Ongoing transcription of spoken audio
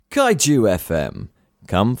Kaiju FM.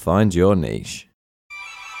 Come find your niche.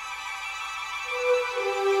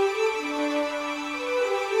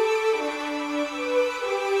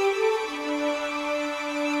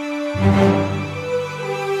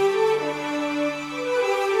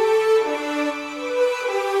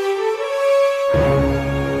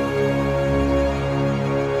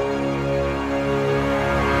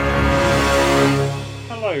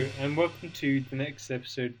 And welcome to the next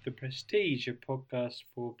episode of The Prestige, a podcast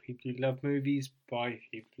for people who love movies by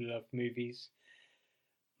people who love movies.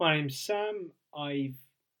 My name's Sam. I've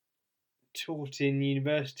taught in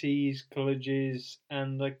universities, colleges,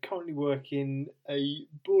 and I currently work in a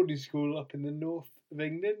boarding school up in the north of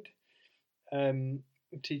England,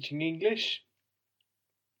 teaching English.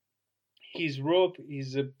 He's Rob.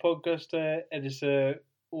 He's a podcaster, editor,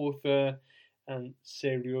 author, and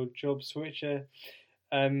serial job switcher.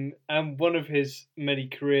 And one of his many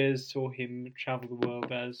careers saw him travel the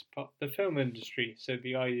world as part of the film industry. So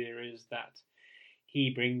the idea is that he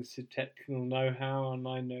brings the technical know-how, and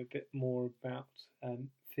I know a bit more about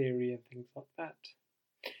theory and things like that.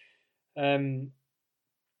 And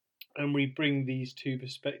we bring these two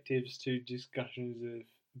perspectives to discussions of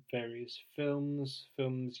various films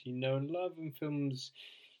you know and love, and films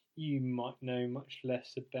you might know much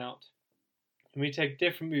less about. And we take a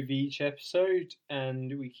different movie each episode,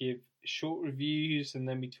 and we give short reviews, and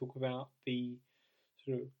then we talk about the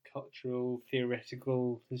sort of cultural,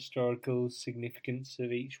 theoretical, historical significance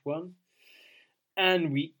of each one.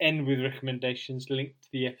 And we end with recommendations linked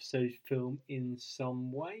to the episode's film in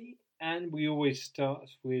some way. And we always start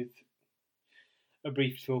with a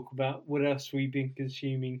brief talk about what else we've been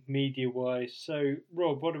consuming media-wise. So,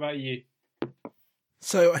 Rob, what about you?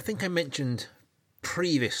 So I think I mentioned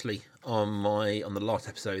previously on the last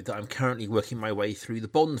episode that I'm currently working my way through the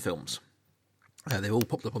Bond films. They've all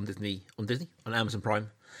popped up on Disney, on Amazon Prime,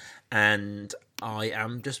 and I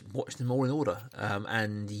am just watching them all in order.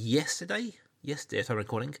 And yesterday as I'm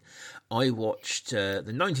recording, I watched the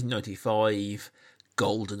 1995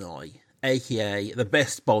 GoldenEye, aka the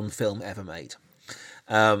best Bond film ever made.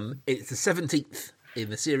 It's the 17th in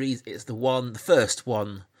the series. It's the first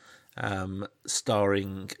one,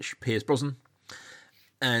 starring Pierce Brosnan.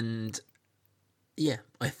 And yeah,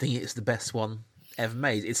 I think it's the best one ever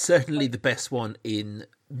made. It's certainly the best one in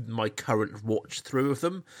my current watch through of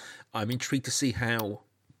them. I'm intrigued to see how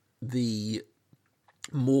the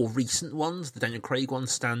more recent ones, the Daniel Craig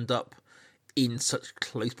ones, stand up in such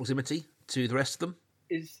close proximity to the rest of them.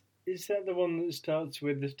 Is that the one that starts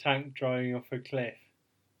with the tank driving off a cliff?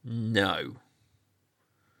 No.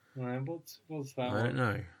 What's that I one? don't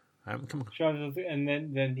know. I haven't come across. And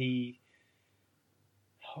then he...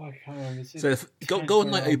 Oh, I can't remember. So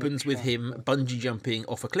GoldenEye opens with him bungee jumping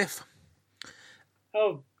off a cliff.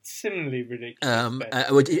 Oh, similarly ridiculous.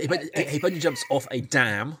 He bungee jumps off a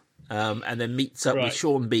dam, and then meets up with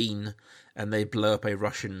Sean Bean, and they blow up a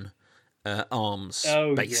Russian arms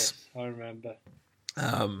base. Yes, I remember.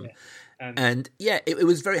 It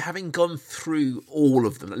was very, having gone through all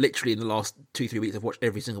of them, literally in the last 2-3 weeks, I've watched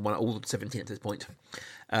every single one, all 17 at this point.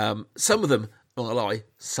 Some of them, not gonna lie,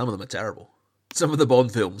 some of them are terrible. Some of the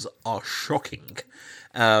Bond films are shocking.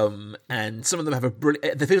 And some of them have a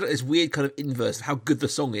brilliant... They feel like this weird kind of inverse of how good the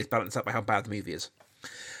song is balanced out by how bad the movie is.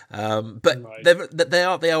 They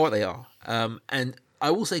are what they are. And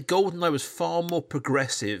I will say GoldenEye was far more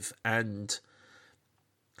progressive, and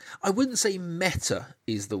I wouldn't say meta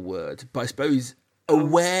is the word, but I suppose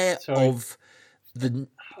aware of the...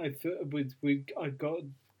 I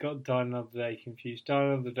got Die Another Day confused. Die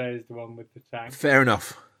Another Day is the one with the tank. Fair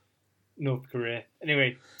enough. North Korea.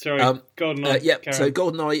 Anyway, sorry. GoldenEye. So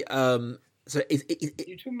GoldenEye.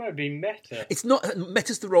 You're talking about being meta. It's not.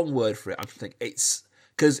 Meta's the wrong word for it. I think it's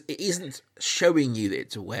because it isn't showing you that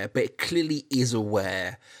it's aware, but it clearly is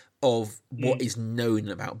aware of what is known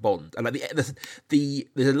about Bond. And like there's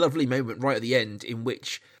a lovely moment right at the end in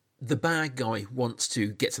which the bad guy wants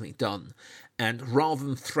to get something done, and rather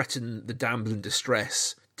than threaten the damsel in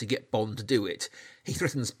distress to get Bond to do it, he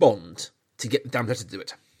threatens Bond to get the damsel to do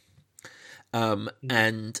it.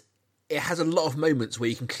 And it has a lot of moments where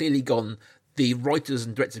you can clearly the writers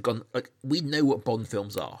and directors have gone, like, we know what Bond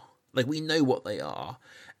films are. Like, we know what they are.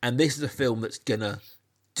 And this is a film that's going to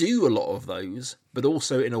do a lot of those, but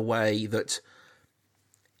also in a way that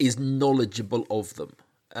is knowledgeable of them.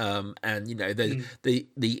 And, you know, there's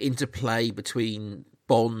the interplay between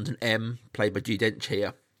Bond and M, played by Judi Dench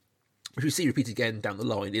here, which we see repeated again down the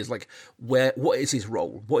line, is like, what is his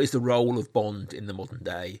role? What is the role of Bond in the modern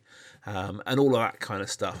day? And all of that kind of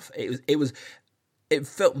stuff. It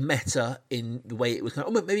felt meta in the way it was kind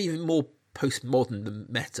of, maybe even more postmodern than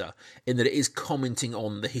meta, in that it is commenting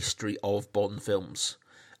on the history of Bond films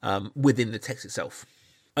within the text itself.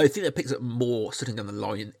 I think that picks up more sitting down the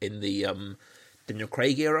line in the Daniel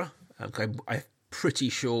Craig era. I'm pretty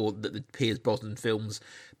sure that the Pierce Brosnan films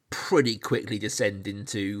pretty quickly descend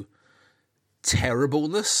into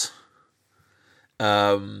terribleness.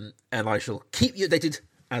 And I shall keep you updated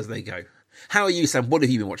as they go. How are you, Sam? What have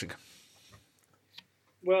you been watching?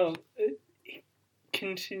 Well,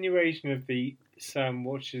 continuation of the Sam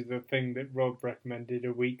watches the thing that Rob recommended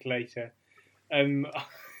a week later.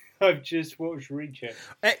 I've just watched Reacher.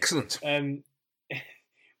 Excellent.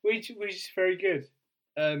 Which is very good.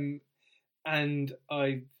 And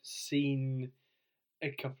I've seen a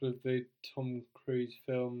couple of the Tom Cruise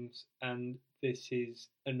films, and this is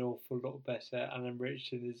an awful lot better. Alan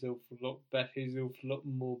Richardson is an awful lot better. He's an awful lot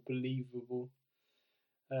more believable.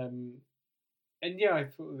 And yeah, I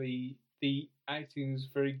thought the acting was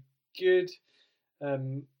very good.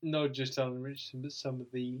 Not just Alan Richardson, but some of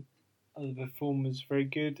the other performers very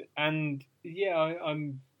good. And yeah,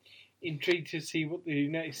 I'm intrigued to see what they do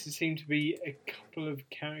next. There seem to be a couple of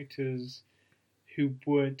characters who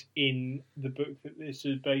weren't in the book that this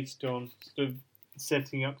is based on, sort of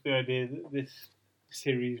setting up the idea that this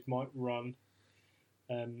series might run.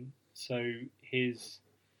 So his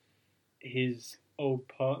old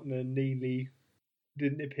partner Neely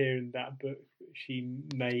didn't appear in that book, but she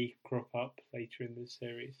may crop up later in the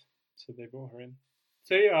series, so they brought her in.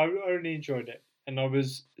 So yeah, I really enjoyed it, and I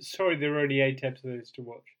was sorry there were only 8 episodes to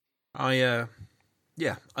watch. I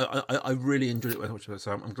really enjoyed it,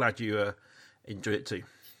 so I'm glad you enjoyed it too.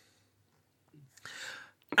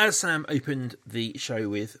 As Sam opened the show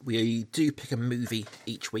with, we do pick a movie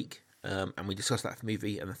each week, and we discuss that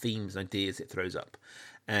movie and the themes and ideas it throws up.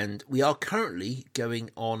 And we are currently going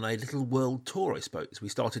on a little world tour, I suppose. We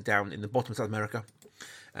started down in the bottom of South America,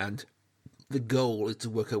 and the goal is to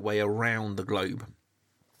work our way around the globe,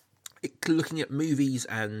 looking at movies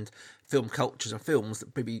and film cultures and films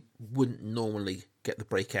that maybe wouldn't normally get the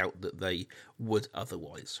breakout that they would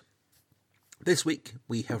otherwise. This week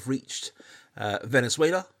we have reached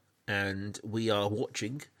Venezuela, and we are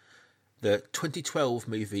watching the 2012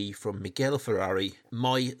 movie from Miguel Ferrari,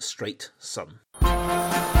 My Straight Son.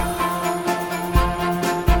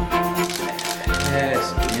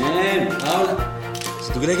 Bien, habla.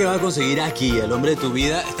 Si tú crees que vas a conseguir aquí el hombre de tu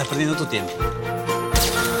vida, estás perdiendo tu tiempo.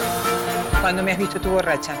 ¿Cuándo me has visto tú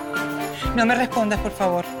borracha? No me respondas, por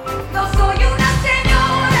favor. No soy una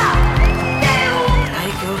señora.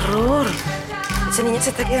 ¡Ay, qué horror! Esa niña se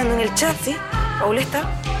está quedando en el chat, ¿sí? Paul está.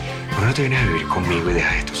 ¿Por qué no te vienes a vivir conmigo y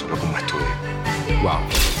dejas esto solo como estudio? Wow.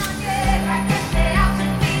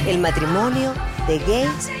 El matrimonio de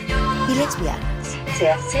gays y lesbianas. Se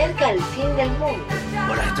acerca el fin del mundo.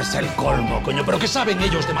 Bueno, este es el colmo, coño. ¿Pero qué saben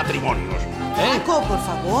ellos de matrimonios? Paco, por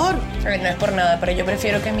favor. No es por nada, pero yo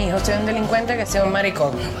prefiero que mi hijo sea un delincuente que sea un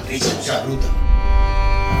maricón. Patricia, no seas bruta.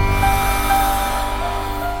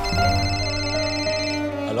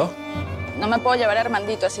 ¿Aló? No me puedo llevar a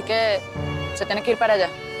Armandito, así que se tiene que ir para allá.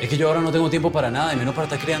 Es que yo ahora no tengo tiempo para nada, y menos para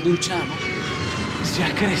estar creando un chamo. Se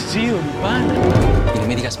ha crecido, mi pana. Y no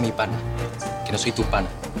me digas mi pana, que no soy tu pana,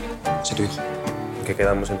 soy tu hijo. ¿En qué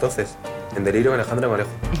quedamos entonces? En delirio, Alejandra Marejo.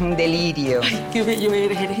 Delirio. Ay, qué bello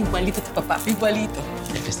eres igualito a tu papá, igualito.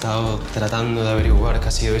 He estado tratando de averiguar qué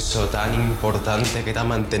ha sido eso tan importante que te ha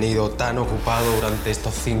mantenido tan ocupado durante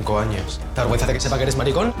estos 5 años. ¿Te da vergüenza de que sepa que eres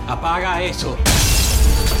maricón? Apaga eso.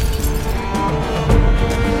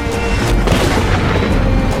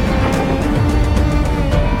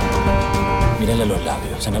 Mírale los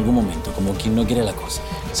labios, en algún momento, como quien no quiere la cosa.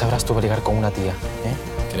 Sabrás tú ligar con una tía, ¿eh?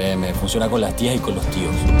 Créeme, funciona con las tías y con los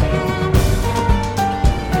tíos.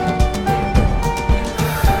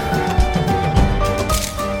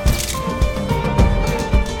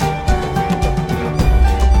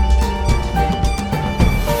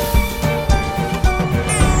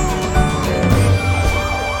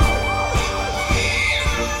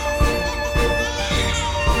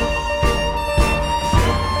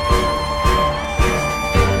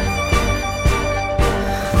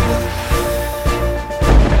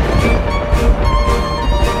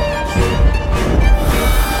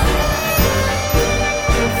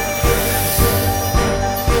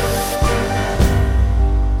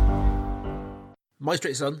 My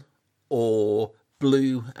Straight Son, or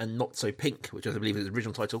Blue and Not So Pink, which I believe is the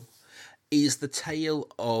original title, is the tale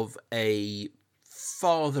of a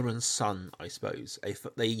father and son, I suppose, a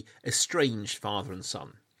estranged father and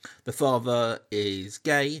son. The father is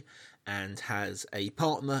gay and has a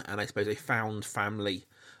partner and I suppose a found family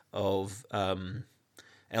of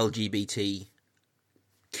LGBT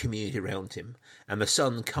community around him. And the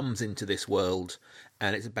son comes into this world,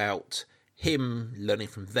 and it's about him learning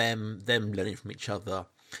from them learning from each other,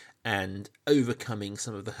 and overcoming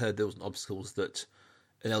some of the hurdles and obstacles that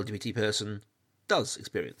an LGBT person does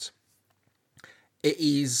experience. It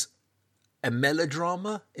is a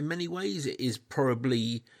melodrama in many ways. It is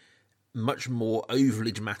probably much more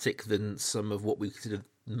overly dramatic than some of what we consider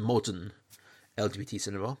modern LGBT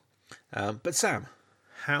cinema. But Sam,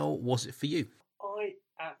 how was it for you? I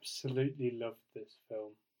absolutely loved this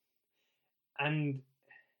film. And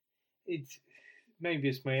maybe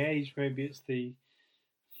it's my age, maybe it's the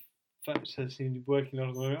fact I seem to be working on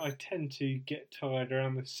at the moment. I tend to get tired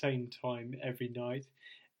around the same time every night,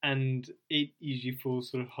 and it usually falls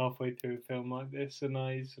sort of halfway through a film like this, and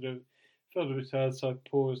I sort of felt a bit tired, so I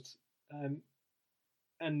paused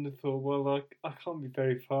and thought, well, I can't be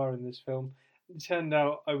very far in this film. It turned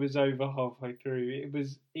out I was over halfway through. It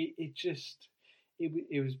was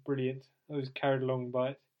brilliant. I was carried along by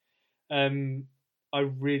it. I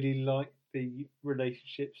really liked the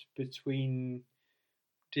relationships between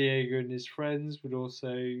Diego and his friends, but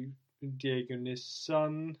also Diego and his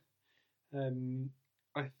son.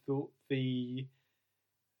 I thought the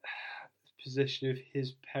position of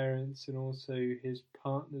his parents and also his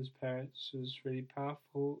partner's parents was really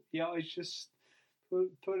powerful. Yeah, I just thought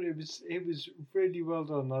it was really well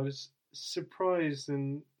done. I was surprised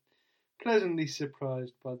and pleasantly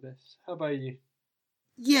surprised by this. How about you?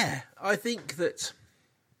 Yeah, I think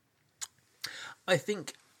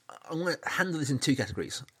I'm going to handle this in two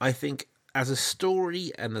categories. I think as a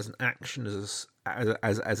story and as an action, as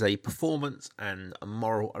a performance and a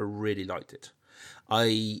moral, I really liked it.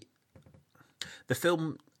 The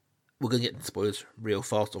film, we're going to get into spoilers real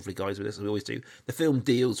fast, obviously, guys, with this, as we always do. The film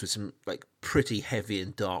deals with some pretty heavy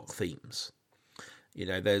and dark themes. You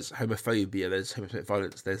know, there's homophobia, there's homosexual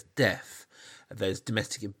violence, there's death, there's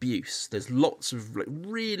domestic abuse. There's lots of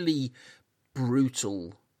really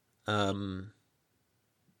brutal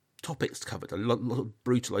topics covered, a lot of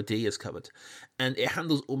brutal ideas covered, and it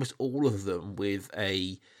handles almost all of them with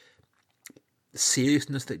a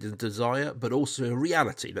seriousness that they desire, but also a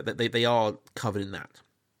reality that they are covered in that.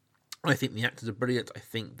 I think the actors are brilliant. I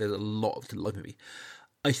think there's a lot of love movie.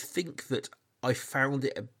 I think that I found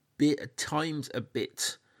it at times a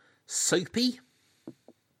bit soapy.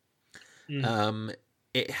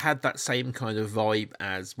 It had that same kind of vibe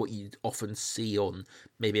as what you often see on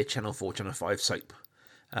maybe a Channel 4, Channel 5 soap.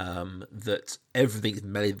 That everything's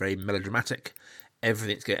very melodramatic,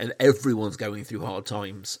 and everyone's going through hard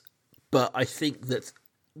times. But I think that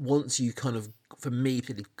once you kind of, for me,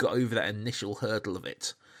 got over that initial hurdle of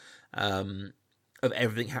it, of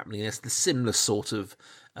everything happening, it's the similar sort of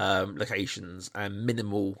locations and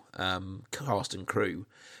minimal cast and crew.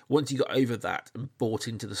 Once you got over that and bought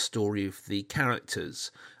into the story of the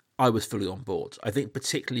characters, I was fully on board. I think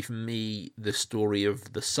particularly for me, the story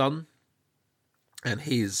of the son and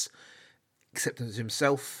his acceptance of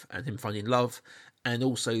himself and him finding love, and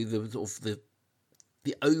also the sort of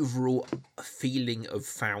the overall feeling of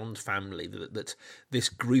found family, that this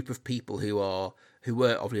group of people who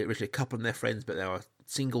were obviously originally a couple and their friends, but now a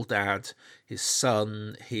single dad, his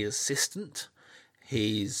son, his assistant,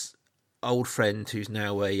 his old friend who's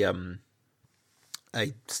now a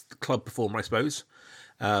club performer, I suppose.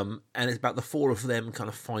 And it's about the four of them kind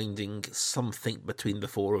of finding something between the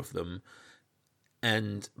four of them.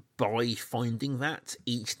 And by finding that,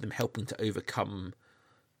 each of them helping to overcome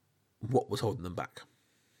what was holding them back.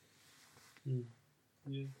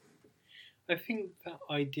 Yeah. I think that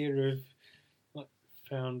idea of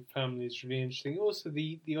found family is really interesting. Also,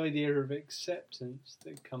 the idea of acceptance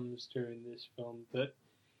that comes through in this film, that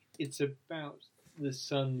it's about the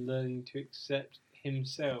son learning to accept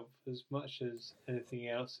himself as much as anything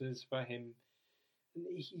else. It's about him.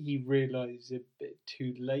 He realised a bit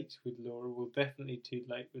too late with Laura, well, definitely too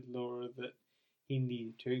late with Laura, that he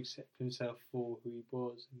needed to accept himself for who he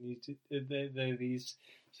was. And there are these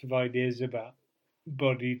sort of ideas about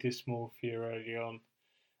body dysmorphia early on,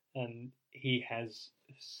 and he has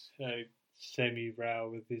a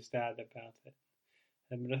semi-row with his dad about it.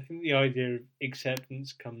 But I think the idea of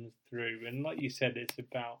acceptance comes through, and like you said, it's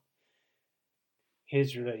about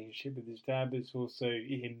his relationship with his dad, but it's also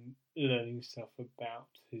him learning stuff about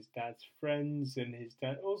his dad's friends and his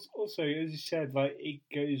dad. Also, as you said, it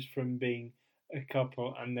goes from being a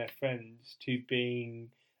couple and their friends to being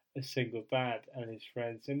a single dad and his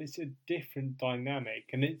friends, and it's a different dynamic.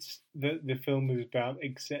 And it's the film is about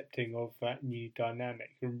accepting of that new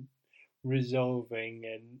dynamic and resolving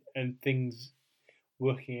and things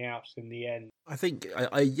working out in the end. I think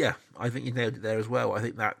I think you nailed it there as well. I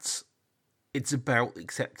think that's it's about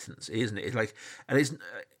acceptance, isn't it? It's like, and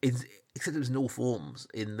it's acceptance in all forms.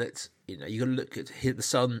 In that, you know, you got to look at the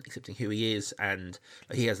son accepting who he is, and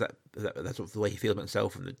like, he has that sort of the way he feels about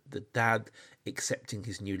himself, and the dad accepting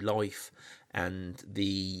his new life, and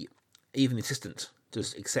even the assistant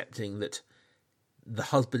just accepting that the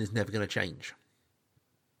husband is never going to change,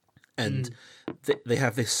 and they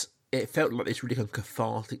have this. It felt like this really kind of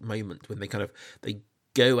cathartic moment when they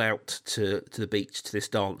go out to the beach to this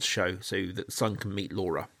dance show so that the son can meet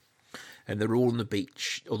Laura, and they're all on the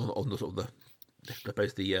beach on the sort of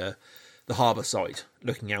the harbour side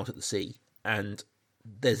looking out at the sea, and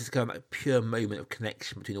there's this kind of like pure moment of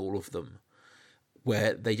connection between all of them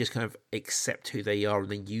where they just kind of accept who they are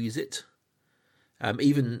and then use it. I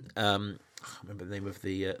can't remember the name of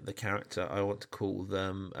the character. I want to call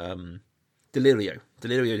them Delirio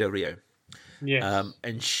Del Rio. Yes.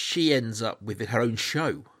 And she ends up with her own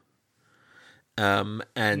show.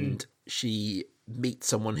 And she meets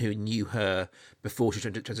someone who knew her before she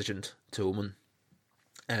transitioned to a woman,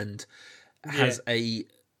 and has a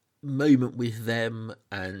moment with them.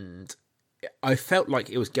 And I felt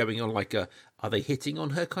like it was going on like are they hitting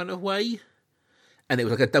on her kind of way? And it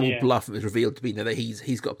was like a double bluff. It was revealed to be that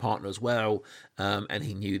he's got a partner as well, and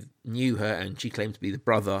he knew her, and she claimed to be the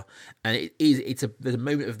brother. And there's a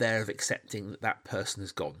moment of accepting that person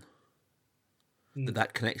has gone,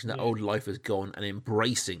 that connection, that old life has gone, and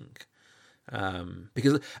embracing.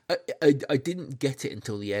 Because I didn't get it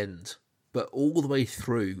until the end, but all the way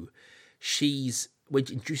through, when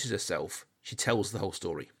she introduces herself, she tells the whole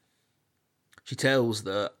story. She tells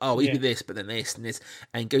he did this, but then this and this,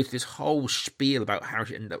 and goes through this whole spiel about how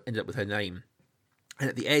she ended up with her name. And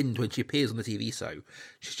at the end, when she appears on the TV show,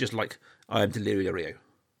 she's just like, I am Delirio Rio.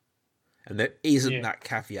 And there isn't that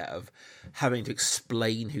caveat of having to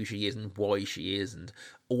explain who she is and why she is and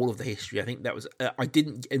all of the history. I think that was, I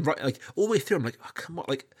didn't, and right, like all the way through, I'm like, oh, come on,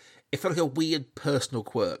 like, it felt like a weird personal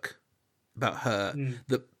quirk about her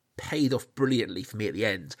that paid off brilliantly for me at the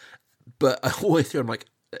end. But all the way through, I'm like,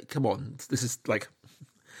 come on, this is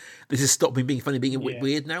stopped me being funny, being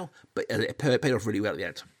weird now, but it paid off really well at the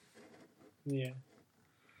end. Yeah.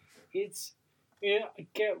 I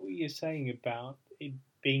get what you're saying about it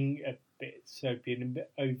being a bit soapy and a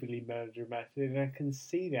bit overly melodramatic, and I can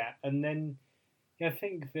see that. And then I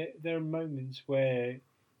think that there are moments where,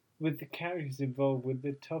 with the characters involved, with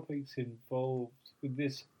the topics involved, with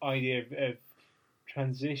this idea of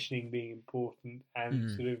transitioning being important and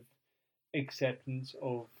sort of acceptance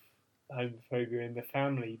of homophobia in the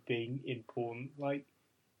family being important, like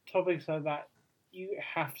topics like that, you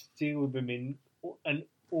have to deal with them in an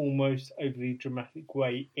almost overly dramatic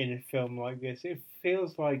way in a film like this. It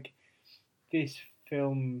feels like this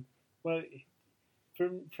film, well,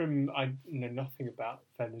 from I know nothing about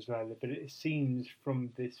Venezuela, but it seems from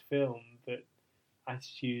this film that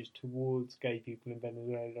attitudes towards gay people in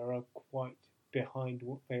Venezuela are quite behind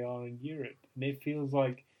what they are in Europe, and it feels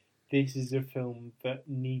like this is a film that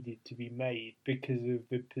needed to be made because of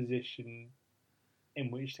the position in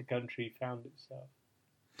which the country found itself.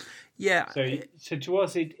 Yeah. So to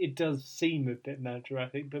us, it does seem a bit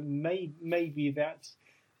melodramatic, but maybe that's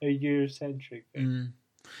a Eurocentric thing.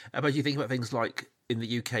 But you think about things like in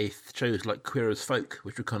the UK, shows like Queer as Folk,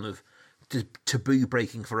 which were kind of taboo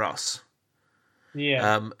breaking for us.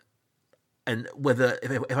 Yeah. And whether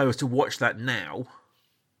if I was to watch that now,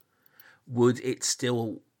 would it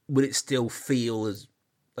still feel as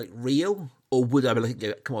like real, or would I be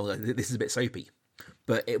like, come on, this is a bit soapy?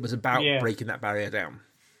 But it was about breaking that barrier down.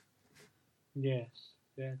 Yes,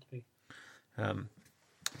 exactly.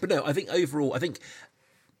 But no, I think overall,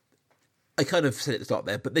 I kind of said at the start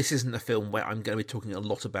there, but this isn't a film where I'm going to be talking a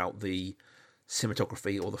lot about the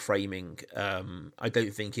cinematography or the framing. I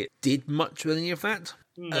don't think it did much with any of that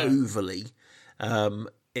overly.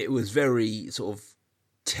 It was very sort of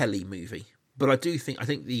telly movie, but I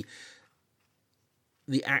think the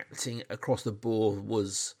acting across the board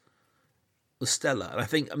was stellar.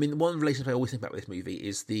 And one relationship I always think about with this movie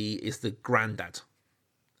is the granddad,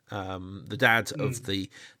 the dad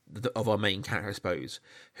of our main character, I suppose,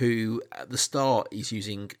 who at the start is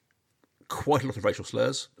using quite a lot of racial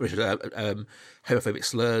slurs, homophobic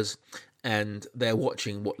slurs, and they're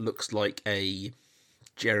watching what looks like a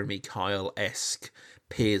Jeremy Kyle-esque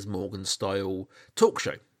Piers Morgan style talk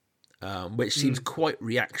show, which seems quite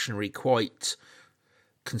reactionary, quite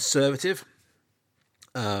conservative,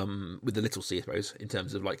 with the little c, I suppose, in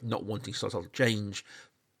terms of like not wanting societal change,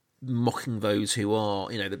 mocking those who are,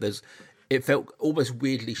 that it felt almost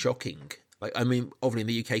weirdly shocking. Like, obviously in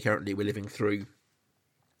the UK currently we're living through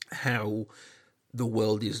how the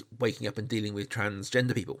world is waking up and dealing with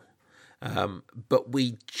transgender people. But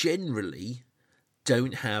we generally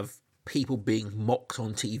don't have people being mocked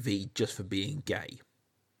on TV just for being gay.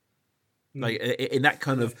 Like in that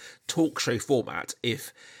kind of talk show format,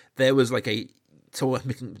 if there was like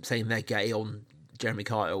someone saying they're gay on Jeremy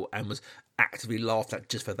Kyle and was actively laughed at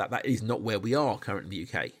just for that, that is not where we are currently in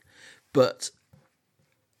the UK. But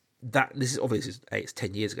this is obviously it's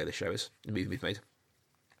 10 years ago. The show is the movie we've made,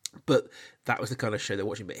 but that was the kind of show they're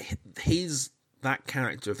watching. But that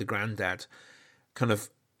character of the granddad, kind of,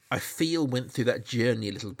 I feel went through that journey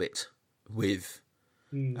a little bit with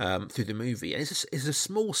through the movie, and it's a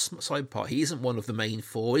small side part. He isn't one of the main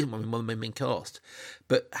four, he isn't one of the main cast,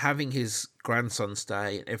 but having his grandson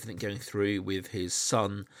stay and everything going through with his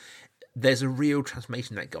son, there's a real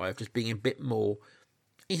transformation in that guy of just being a bit more.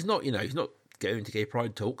 He's not going to gay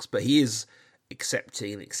pride talks, but he is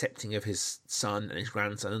accepting of his son and his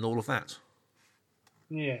grandson and all of that.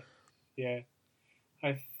 Yeah.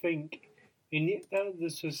 I think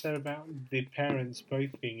this was said about the parents both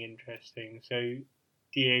being interesting. So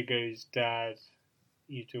Diego's dad,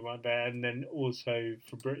 you talk about that, and then also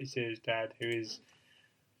Fabrizio's dad, who is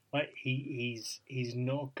like he's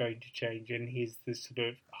not going to change, and he's the sort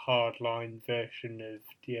of hardline version of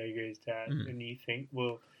Diego's dad. And you think,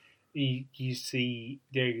 well, you see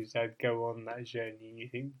Diego's dad go on that journey, and you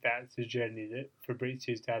think that's a journey that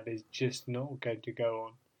Fabrizio's dad is just not going to go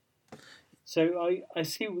on. So I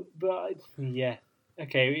see, but yeah,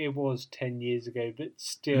 okay, it was 10 years ago, but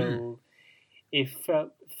still, it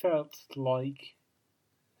felt like,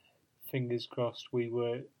 fingers crossed, we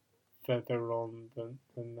were further on than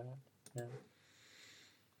that.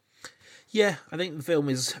 Yeah, I think the film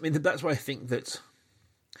is. I mean, that's why I think that.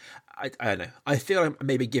 I don't know. I feel I'm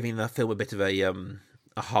maybe giving the film a bit of a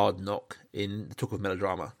hard knock in the talk of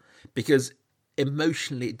melodrama, because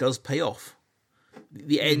emotionally it does pay off.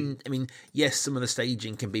 The end. I mean, yes, some of the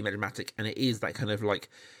staging can be melodramatic, and it is that kind of like,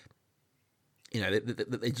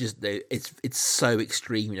 it's so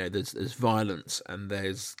extreme. There's violence and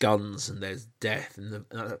there's guns and there's death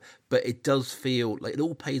but it does feel like it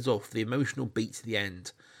all pays off. The emotional beats at the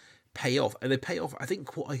end pay off, and they pay off. I think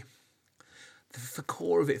the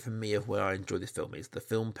core of it for me of where I enjoy this film is the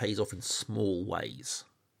film pays off in small ways.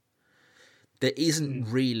 There isn't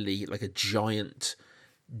really like a giant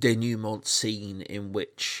denouement scene in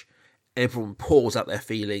which everyone pours out their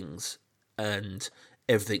feelings and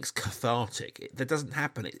everything's cathartic. That doesn't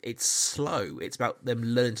happen. It's slow. It's about them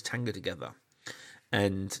learning to tango together,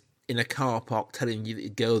 and in a car park telling you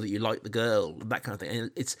that you like the girl, that kind of thing.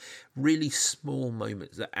 And it's really small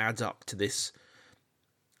moments that add up to this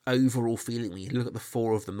overall feeling. When you look at the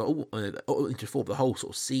four of them, the whole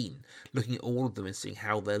sort of scene, looking at all of them and seeing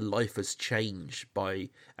how their life has changed by,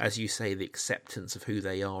 as you say, the acceptance of who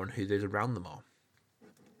they are and who those around them are.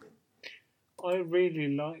 I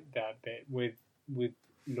really like that bit with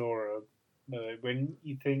Laura, when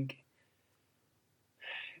you think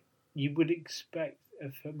you would expect a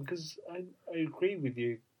film, because I agree with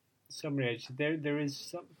you. Summary, actually, there is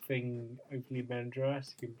something overly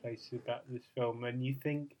melodramatic in places about this film, and you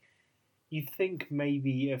think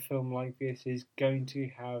maybe a film like this is going to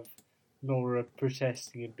have Laura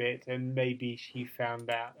protesting a bit, and maybe she found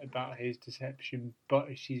out about his deception,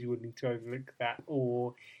 but she's willing to overlook that,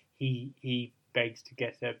 or he begs to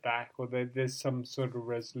get her back, or there's some sort of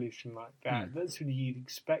resolution like that. That's what you'd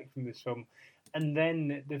expect from this film. And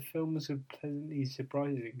then the film was pleasantly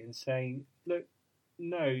surprising in saying, look,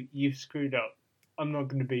 no, you've screwed up. I'm not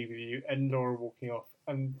going to be with you. And Laura walking off.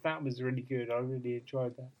 And that was really good. I really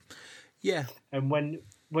enjoyed that. Yeah. And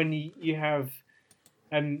when you have,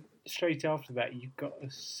 straight after that, you've got a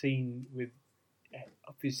scene with,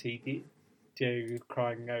 obviously, Diego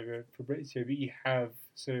crying over Fabrizio, but you have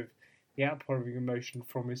sort of the outpouring of emotion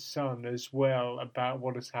from his son as well about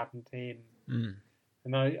what has happened to him.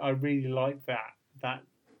 And I really like that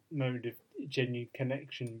moment of genuine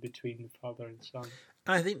connection between the father and son.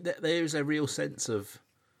 I think that there is a real sense of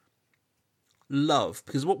love,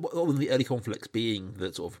 because what one of the early conflicts being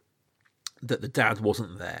that sort of that the dad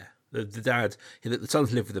wasn't there. The dad, the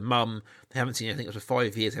son's lived with the mum. They haven't seen, I think it was for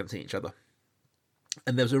 5 years, they haven't seen each other.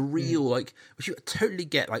 And there was a real which you totally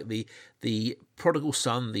get, like the prodigal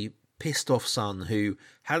son, the pissed off son who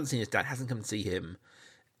hasn't seen his dad, hasn't come to see him,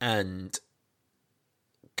 and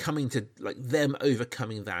coming to them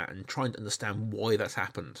overcoming that and trying to understand why that's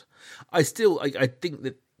happened. I think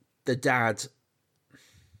that the dad,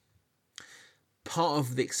 part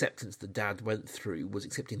of the acceptance the dad went through was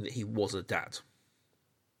accepting that he was a dad.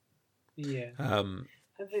 Yeah. I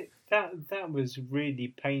think that was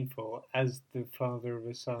really painful as the father of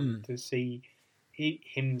a son to see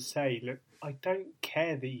him say, "Look, I don't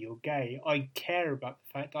care that you're gay. I care about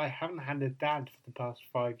the fact I haven't had a dad for the past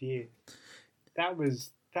 5 years." That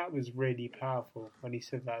was really powerful when he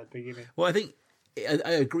said that at the beginning. Well,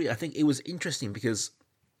 I agree. I think it was interesting because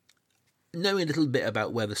knowing a little bit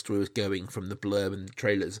about where the story was going from the blurb and the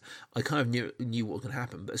trailers, I kind of knew what was going to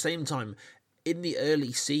happen. But at the same time, in the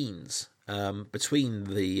early scenes between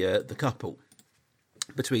the couple,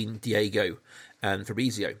 between Diego and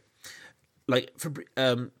Fabrizio, like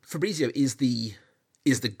Fabrizio is the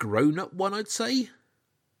grown up one, I'd say.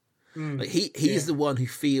 Like he's the one who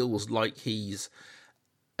feels like he's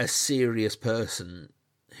a serious person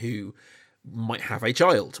who might have a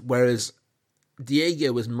child, whereas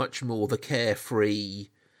Diego was much more the carefree.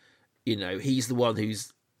 He's the one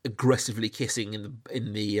who's aggressively kissing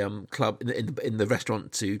in the club in the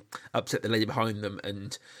restaurant to upset the lady behind them,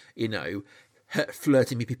 and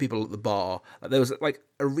flirting with people at the bar. Like, there was like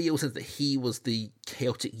a real sense that he was the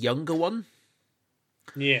chaotic younger one.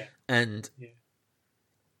 Yeah, and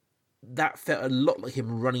that felt a lot like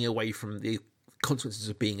him running away from the consequences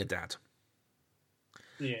of being a dad.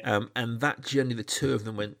 Yeah. And that journey the two of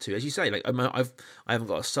them went to, as you say, like I haven't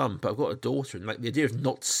got a son, but I've got a daughter, and like the idea of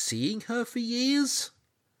not seeing her for years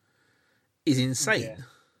is insane.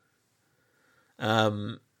 Yeah.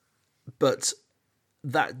 But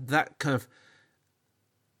that kind of,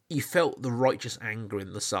 you felt the righteous anger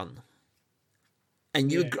in the son,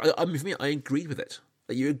 and you. Yeah. For me, I agreed with it.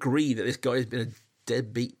 Like, you agree that this guy has been a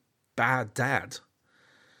deadbeat bad dad,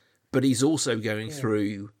 but he's also going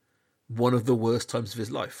through one of the worst times of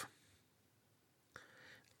his life.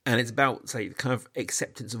 And it's about, say, kind of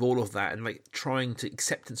acceptance of all of that, and like trying to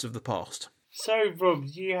acceptance of the past. So, Rob,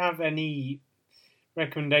 do you have any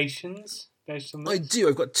recommendations based on this? I do.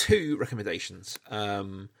 I've got two recommendations.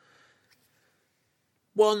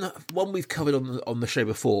 One we've covered on the show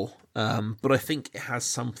before, but I think it has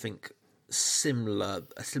something similar,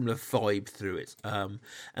 a similar vibe through it. And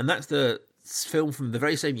that's the film from the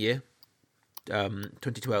very same year,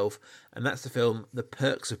 2012, and that's the film The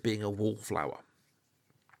Perks of Being a Wallflower.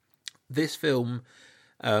 This film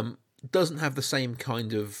doesn't have the same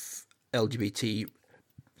kind of LGBT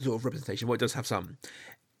sort of representation. Well, it does have some.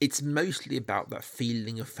 It's mostly about that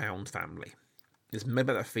feeling of found family. It's about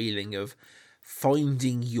that feeling of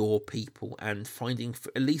finding your people and finding,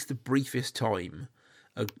 for at least the briefest time,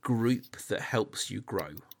 a group that helps you grow.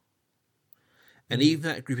 And even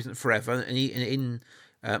that group isn't forever. And in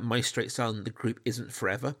My Straight Son, the group isn't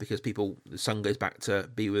forever, because the son goes back to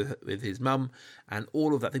be with his mum, and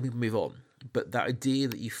all of that, people move on. But that idea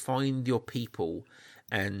that you find your people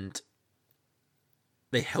and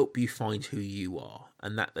they help you find who you are,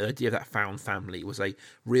 and that the idea of that found family was a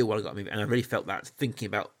real one I got me, and I really felt that thinking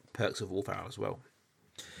about Perks of Wallflower as well.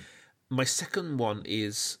 My second one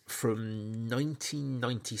is from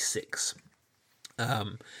 1996.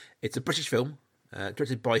 It's a British film.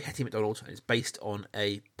 Directed by Hetty MacDonald, and it's based on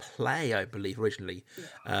a play, I believe, originally.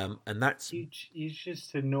 And that's... You're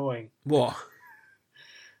just annoying. What?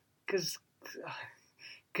 Because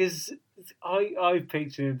I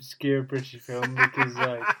picked an obscure British film because,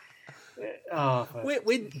 like...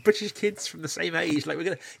 We're British kids from the same age. Like, we're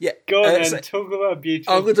going to... Yeah. Go on then, talk about a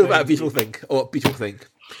beautiful I'm going to talk about a beautiful thing. Or beautiful thing.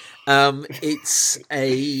 It's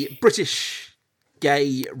a British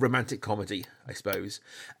gay romantic comedy, I suppose,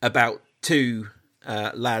 about two...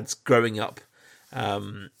 lads growing up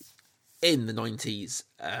in the 90s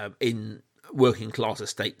in working class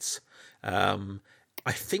estates.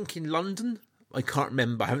 I think in London. I can't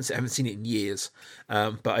remember. I haven't seen it in years.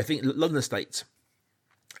 But I think London estates.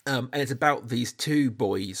 And it's about these two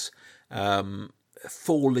boys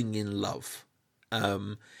falling in love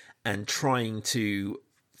and trying to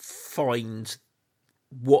find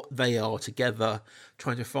what they are together,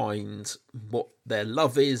 trying to find what their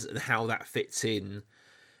love is and how that fits in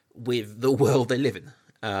with the world they live in,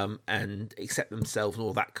 and accept themselves and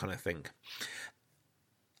all that kind of thing.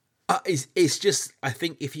 It's just, I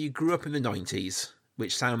think if you grew up in the 90s,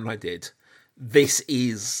 which Sam and I did, this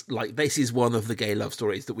is one of the gay love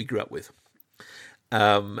stories that we grew up with.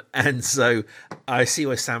 And so I see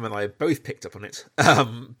why Sam and I both picked up on it.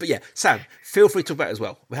 But yeah, Sam, feel free to talk about it as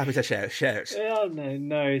well. We're happy to share it. Oh,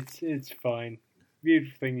 no, it's fine.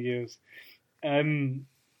 Beautiful thing of yours. I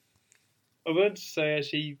wanted to say,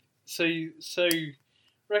 actually, so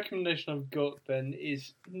recommendation I've got then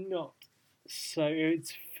is not so,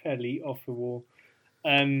 it's fairly off the wall.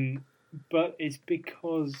 But it's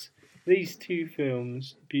because these two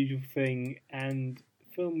films, Beautiful Thing and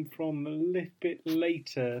film from a little bit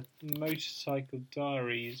later, Motorcycle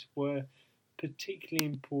Diaries, were particularly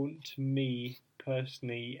important to me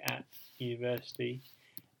personally at university,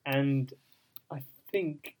 and I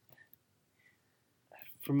think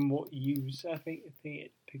from what I think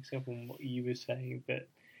it picks up on what you were saying, that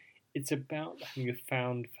it's about having a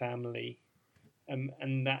found family, and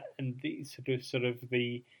the sort of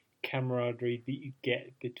the camaraderie that you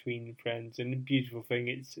get between friends. And the beautiful thing,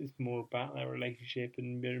 it's more about that relationship.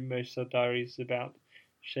 And Motorcycle Diaries is about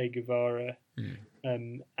Che Guevara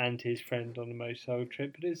and his friend on a motorcycle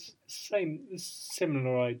trip, but it's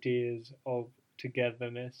similar ideas of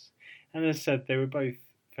togetherness. And as I said, they were both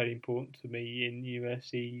very important to me in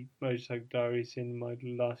university. Motorcycle Diaries in my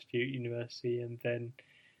last year at university, and then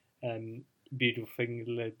Beautiful Thing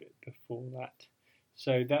a little bit before that.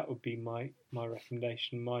 So that would be my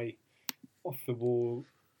recommendation, my off-the-wall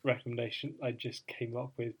recommendation I just came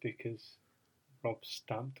up with because Rob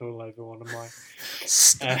stamped all over one of my...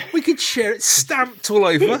 we could share it stamped all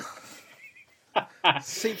over.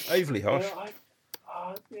 Seems overly harsh.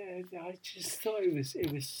 I just thought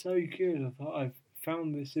it was so good. I thought, I've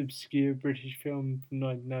found this obscure British film from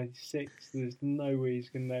 1996. There's no way he's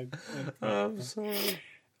going to know. I'm sorry.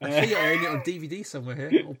 I think I own it on DVD somewhere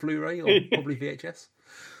here, or Blu-ray, or probably VHS.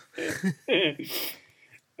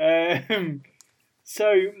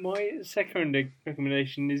 So my second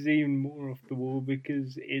recommendation is even more off the wall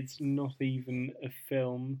because it's not even a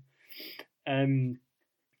film, and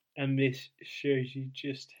this shows you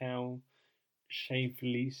just how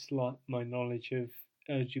shamefully slight my knowledge of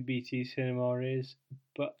LGBT cinema is.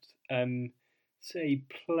 But it's a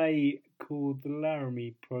play called The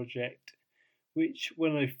Laramie Project, which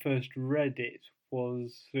when I first read it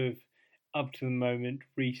was sort of up to the moment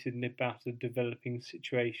recent about a developing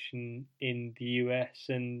situation in the US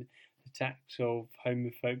and attacks of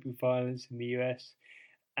homophobic violence in the US.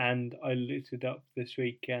 And I looked it up this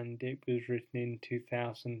week and it was written in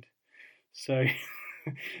 2000. So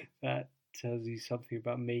that tells you something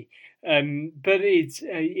about me. But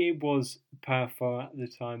it was powerful at the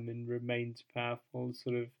time and remains powerful,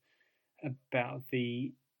 sort of about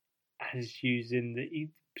the attitudes in the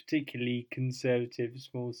particularly conservative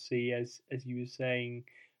small c, as you were saying,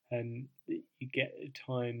 you get at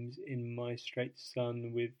times in My Straight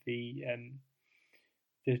Son with the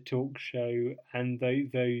talk show, and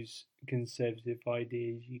those conservative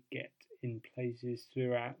ideas you get in places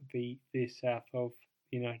throughout the south of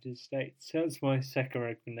the United States. So that's my second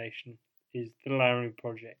recommendation, is The Laramie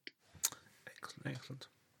Project. Excellent.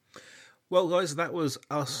 Well, guys, that was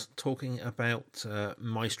us talking about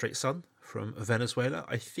My Straight Son from Venezuela.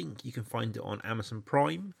 I think you can find it on Amazon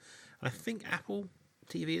Prime. I think Apple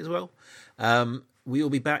TV as well. We will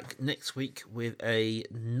be back next week with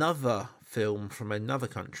another film from another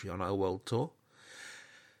country on our world tour.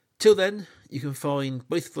 Till then, you can find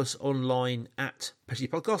both of us online at Prestige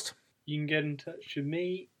Podcast. You can get in touch with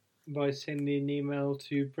me by sending an email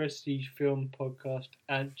to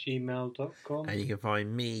prestigefilmpodcast@gmail.com. And you can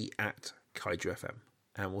find me at Kaiju FM.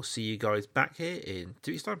 And we'll see you guys back here in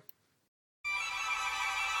 2 weeks' time.